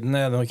 nedrykksstriden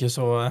nok ikke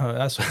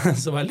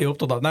så veldig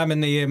opptatt av. Nei,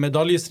 men i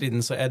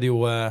medaljestriden så det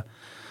jo...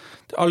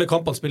 Alle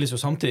kampene spilles jo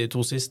samtidig,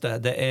 2 siste.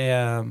 Det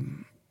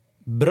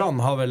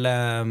Brann har vel...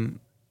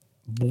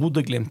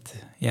 Bodø-Glimt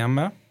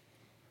hjemme.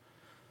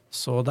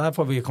 Så der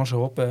får vi kanskje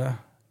håpe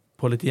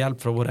på litt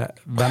hjelp fra våre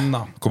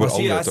venner.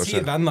 Jeg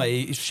sier venner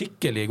i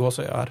skikkelig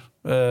gåsøy her.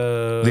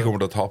 De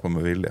kommer til å tape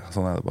med vilje,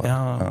 sånn det bare.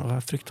 Ja,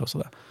 jeg frykter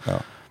også det. Ja.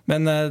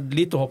 Men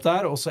lite håp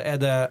der, og så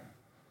det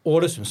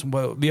Ålesund,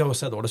 vi har jo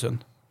sett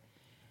Ålesund.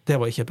 Det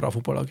var ikke et bra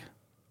fotballag.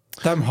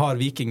 De har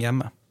Viking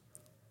hjemme.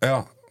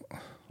 Ja,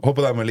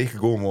 håper de like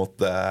gode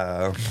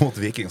mot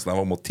Viking som de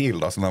var mot TIL,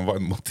 da, som de var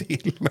mot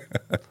TIL.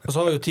 Og så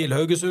har jo TIL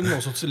Haugesund,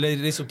 og så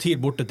liksom TIL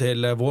borte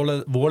til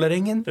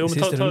Vålerengen. Jo,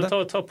 men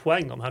ta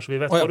poengene her, så vi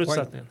vet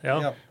forutsetningen.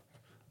 Ja.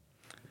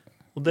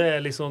 Og det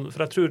liksom,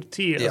 for jeg tror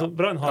TIL, altså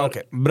Brann har...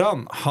 Okay.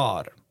 Brann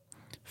har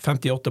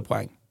 58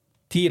 poeng.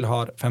 TIL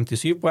har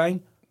 57 poeng,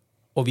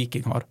 og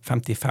Viking har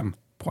 55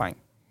 poeng.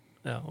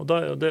 Ja, og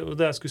det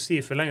jeg skulle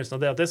si for lengelsen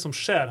av det, at det som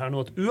skjer her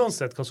nå, at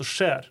uansett hva som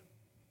skjer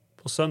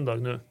på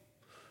søndag nå,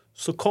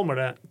 så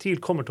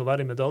TIL kommer til å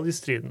være i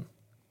medaljestriden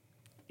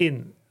inn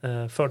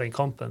før den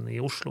kampen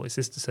i Oslo i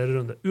siste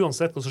serierunde.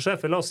 Uansett hva som skjer,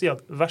 for la oss si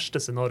at verste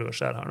scenarioet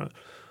skjer her nå.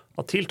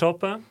 At TIL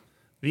taper,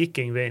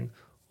 Viking vinner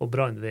og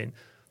Brann vinner.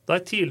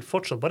 Da TIL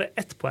fortsatt bare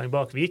 1 poeng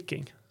bak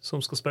Viking,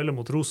 som skal spille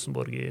mot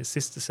Rosenborg i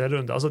siste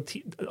serierunde. Altså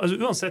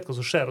uansett hva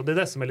som skjer, og det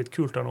det som litt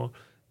kult her nå,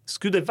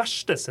 skulle det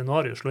verste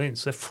scenarioet slå inn,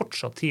 så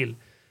fortsatt TIL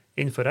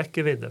innenfor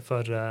rekkevidde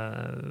for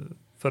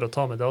å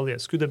ta medalje.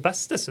 Skulle det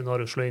beste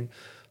scenarioet slå inn,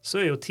 så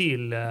jo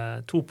TIL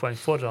 2 poeng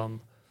foran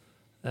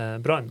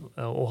Brann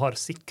og har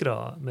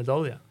sikret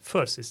medalje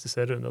før siste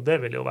serierunde, og det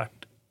ville jo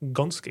vært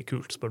ganske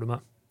kult, spør du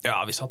meg. Ja,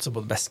 vi satser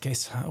på best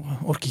case.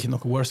 Jeg orker ikke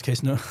noe worst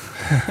case nå.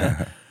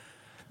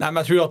 Nei, men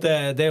jeg tror at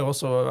det har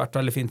også vært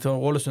veldig fint,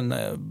 for Ålesund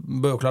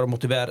bør jo klare å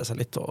motivere seg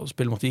litt og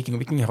spille mot Viking,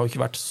 og Viking har jo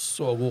ikke vært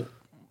så god.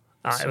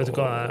 Nei, vet du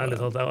hva, ærlig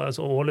talt,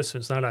 altså,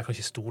 Ålesund, sånn jeg kan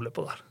ikke stole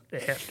på der.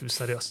 Det helt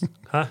useriøst.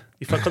 Hæ?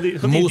 De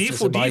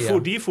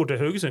for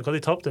til Haugesund, hva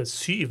de tapte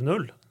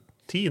 7-0?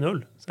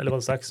 10-0? Eller var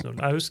det 6-0?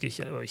 Jeg husker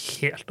ikke, det var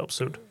helt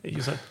absurd,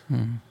 ikke sant?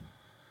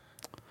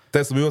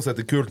 Det som uansett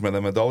kult med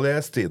den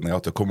medaljestriden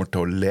at det kommer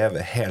til å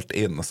leve helt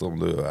inn, som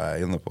du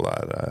inne på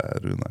der,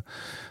 Rune.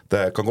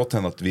 Det kan godt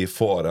hende at vi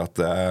får at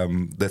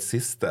det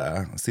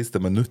siste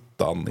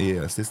minuttene i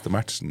siste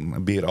matchen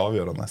blir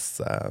avgjørende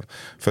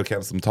for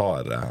hvem som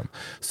tar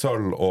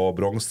sølv og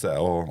bronse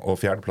og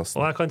fjerdeplassen.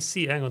 Og jeg kan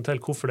si en gang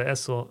til hvorfor det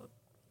så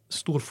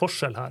stor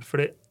forskjell her,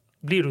 for det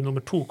blir du nummer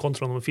 2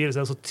 kontra nummer 4,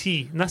 så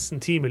det nesten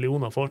 10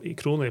 millioner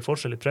kroner i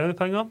forskjell i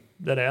premiepenger,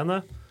 det det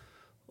ene.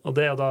 Og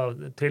det da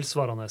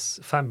tilsvarende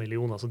 5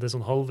 millioner, så det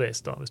sånn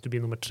halvveis da, hvis du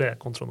blir nummer 3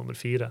 kontra nummer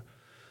 4.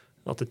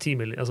 At det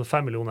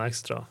 5 millioner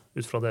ekstra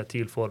ut fra det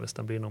TIL får hvis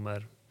de blir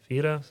nummer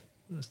 4,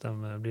 hvis de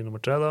blir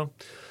nummer 3 da.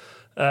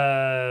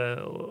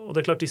 Og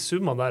det klart de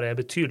summene der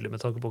betydelige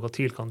med tanke på hva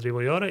TIL kan drive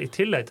og gjøre. I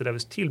tillegg til det,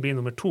 hvis TIL blir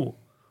nummer 2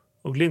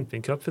 og Glimt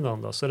vinner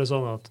cupfinalen da, så det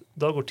sånn at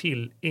da går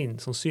TIL inn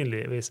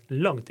sannsynligvis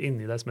langt inn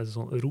i det som heter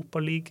sånn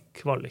Europa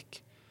League-kvalik,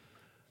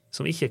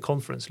 som ikke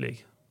Conference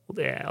League. Og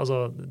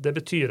det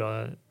betyr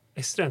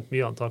ekstremt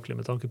mye antakelig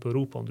med tanke på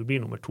Europa om du blir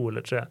nummer 2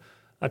 eller 3.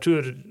 Jeg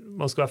tror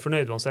man skal være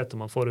fornøyd uansett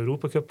om man får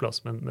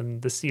Europacupplass, men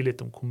det sier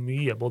litt om hvor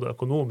mye både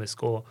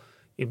økonomisk og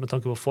med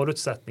tanke på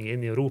forutsetninger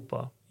inn i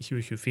Europa i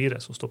 2024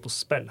 som står på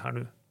spill her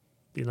nå,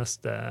 de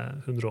neste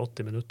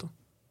 180 minutter.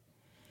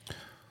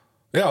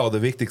 Ja, og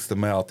det viktigste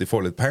med at de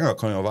får litt penger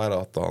kan jo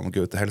være at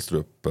Gaute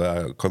Helstrup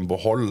kan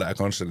beholde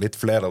kanskje litt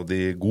flere av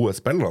de gode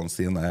spillerne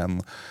sine enn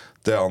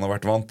det han har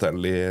vært vant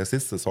til i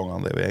siste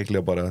sesongene. Det er jo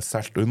egentlig bare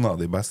selt unna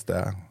de beste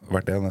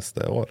hvert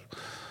eneste år.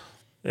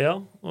 Ja,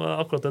 og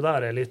akkurat det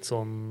der er litt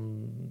sånn,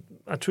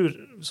 jeg tror,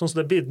 sånn som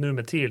det er blitt nå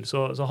med TIL,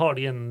 så har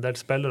de en del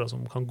spillere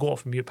som kan gå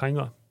for mye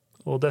penger.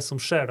 Og det som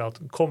skjer da, at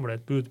kommer det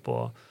et bud på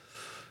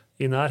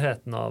i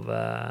nærheten av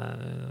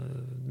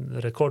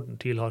rekorden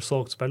TIL har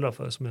solgt spillere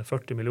for, som er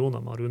 40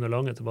 millioner med Rune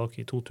Lange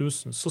tilbake i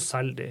 2000, så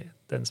selger de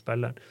den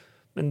spilleren.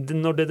 Men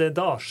når det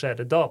da skjer,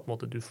 det da på en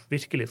måte du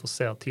virkelig får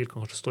se at TIL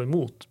kan kanskje stå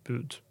imot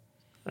bud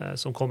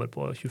som kommer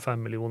på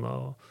 25 millioner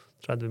og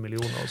 30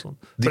 millioner og sånn.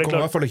 De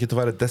kommer i hvert fall ikke til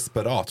å være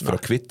desperat for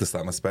å kvitte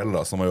seg med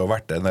spillere som har jo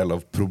vært en del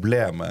av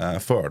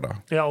problemet før da.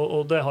 Ja,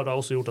 og det har da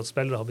også gjort at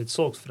spillere har blitt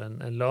solgt for en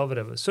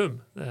lavere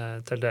sum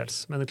til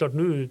dels. Men det er klart,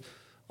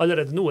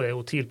 allerede nå er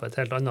jo TIL på et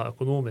helt annet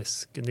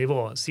økonomisk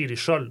nivå, sier de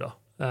selv da,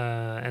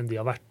 enn de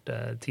har vært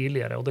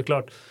tidligere. Og det er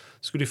klart,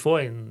 skulle de få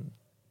inn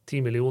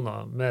 10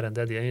 millioner mer enn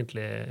det de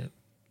egentlig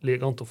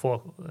ligger an til å få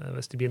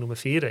hvis de blir nummer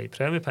 4 i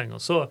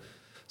premiepenger,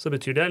 så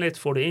betyr det litt,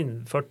 får de inn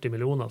 40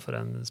 millioner for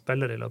en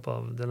spiller i løpet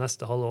av det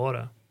neste halve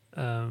året,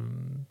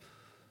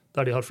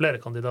 der de har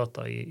flere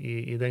kandidater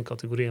i den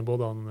kategorien,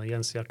 både han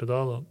Jens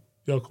Hjertedal og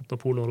Jakob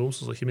Napoleon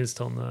Romsås, og ikke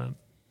minst han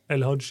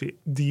El Hadji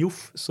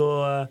Diouf,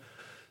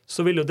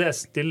 så vil jo det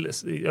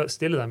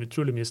stille dem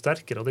utrolig mye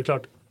sterkere. Og det er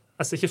klart,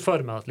 jeg ser ikke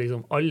for meg at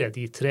liksom alle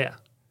de 3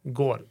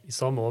 går i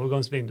samme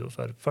overgangsvindu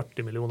for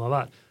 40 millioner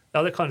hver. Ja,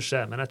 det kan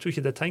skje, men jeg tror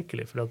ikke det er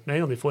tenkelig, for med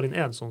en gang de får inn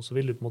en sånn, så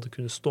vil de på en måte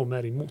kunne stå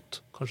mer imot.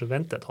 Kanskje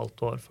vente et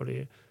halvt år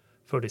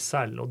før de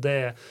selger. Og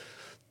det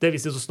vi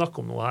sitter og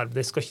snakker om nå her,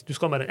 du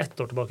skal mer enn 1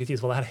 år tilbake i tid,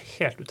 så var det her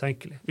helt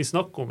utenkelig. Vi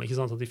snakker om, ikke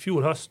sant, at i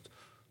fjor høst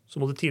så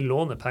måtte TIL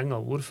låne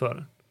penger av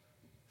ordføreren.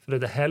 For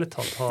i det hele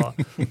tatt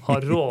ha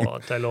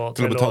råd til å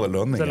betale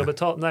lønninger.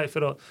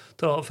 For å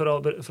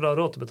ha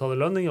råd til å betale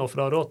lønninger, og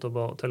for å ha råd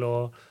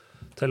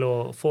til å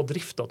få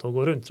drifta til å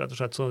gå rundt, rett og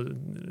slett,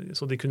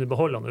 så de kunne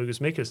beholde han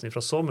August Mikkelsen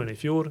fra sommeren i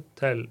fjor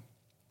til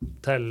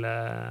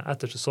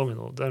etter sesongen,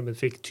 og dermed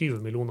fikk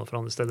 20 millioner for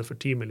han i stedet for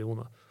 10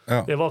 millioner.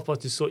 Ja. Det var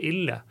faktisk så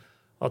ille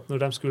at når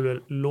de skulle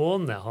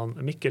låne han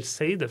Mikkel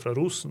Seide fra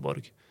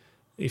Rosenborg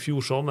i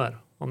fjor sommer,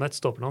 og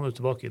nettstopperen, han er jo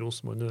tilbake i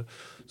Rosenborg nå,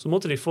 så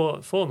måtte de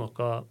få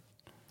noe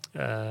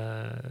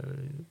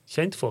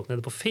kjentfolk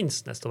nede på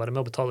Finnsnes til å være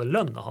med å betale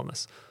lønna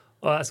hans.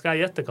 Og skal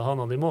jeg gjette hva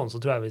han hadde i måneden, så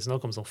tror jeg vi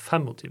snakker om sånn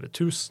 25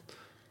 000.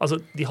 Altså,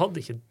 de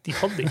hadde ikke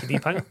de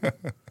pengene.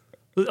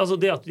 Altså,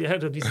 det at vi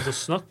sitter og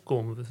snakker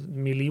om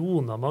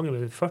millioner, mange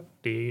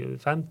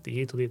 40, 50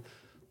 hit og dit,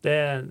 det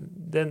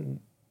er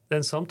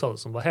en samtale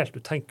som var helt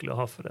utenkelig å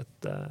ha for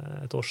et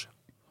år siden.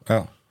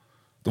 Ja.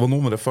 Det var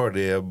nummeret før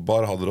de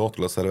bare hadde råd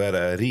til å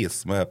servere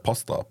ris med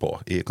pasta på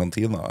i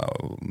kantina,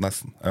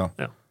 nesten. Ja,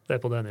 det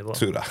er på det nivået.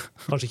 Tror jeg.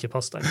 Kanskje ikke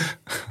pasta engang.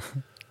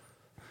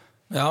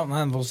 Ja,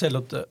 men får se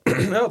litt,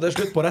 ja, det er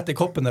slutt på rett i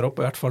koppen der oppe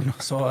i hvert fall.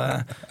 Så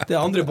det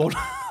er andre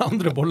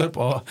boller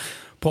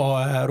på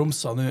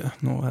Romsa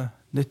nå,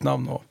 nytt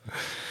navn nå.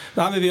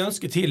 Nei, men vi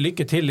ønsker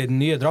lykke til i den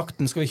nye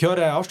drakten. Skal vi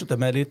avslutte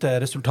med et lite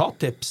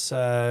resultattips?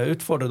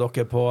 Utfordre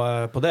dere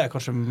på det?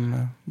 Kanskje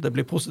det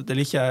blir positivt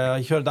eller ikke?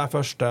 Jeg kjører deg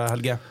først,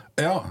 Helge.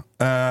 Ja,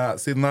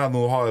 siden jeg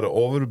nå har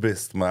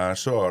overbevist meg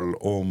selv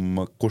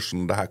om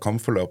hvordan det her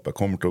kampforløpet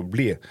kommer til å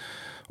bli,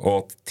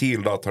 og at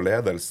TIL da tar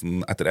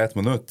ledelsen etter 1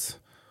 minutt,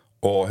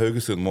 og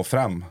Haugesund må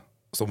frem,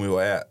 som jo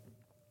er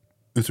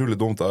utrolig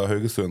dumt av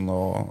Haugesund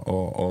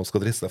og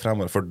skal driste seg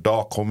fremover, for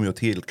da kommer jo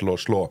TIL til å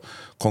slå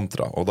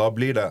kontra. Og da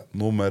blir det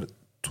nummer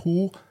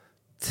 2,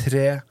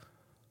 3,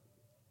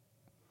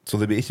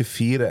 så det blir ikke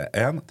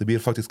 4-1, det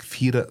blir faktisk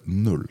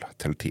 4-0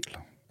 til TIL,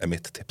 er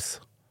mitt tips.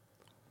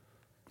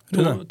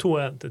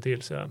 2-1 til TIL,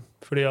 sier jeg.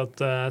 Fordi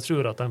at jeg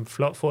tror at de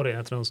får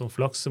inn et sånn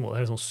flaksemål,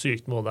 det er et sånn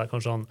sykt mål der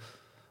kanskje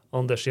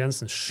Anders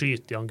Jensen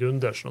skyter Jan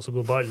Gundersen, og så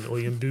går ballen og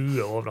i en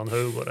bue over han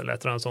Haugård, eller et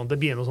eller annet sånt. Det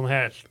blir noe sånn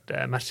helt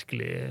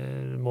merkelig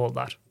mål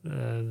der.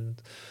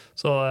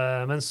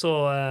 Men så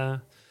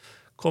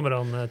kommer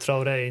han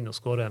Traoré inn og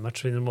skårer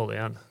matchvinnermål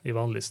igjen, i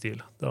vanlig stil.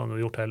 Det har han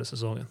jo gjort hele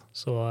sesongen.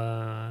 Så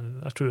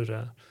jeg tror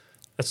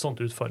et sånt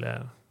utfall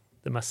er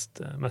det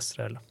mest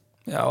reelle.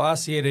 Ja, og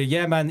jeg sier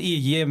gi meg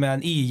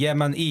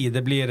en i,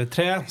 det blir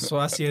 3,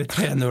 så jeg sier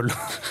 3-0.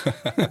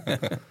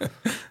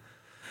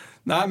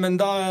 Nei, men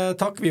da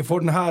takker vi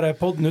for denne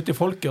podden Ut i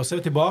folket, og så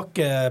er vi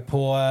tilbake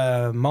på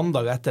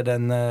mandag etter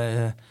den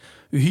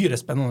uhyre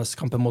spennende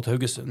kampen mot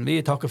Haugesund. Vi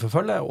takker for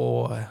følget,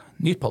 og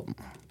nyt podden.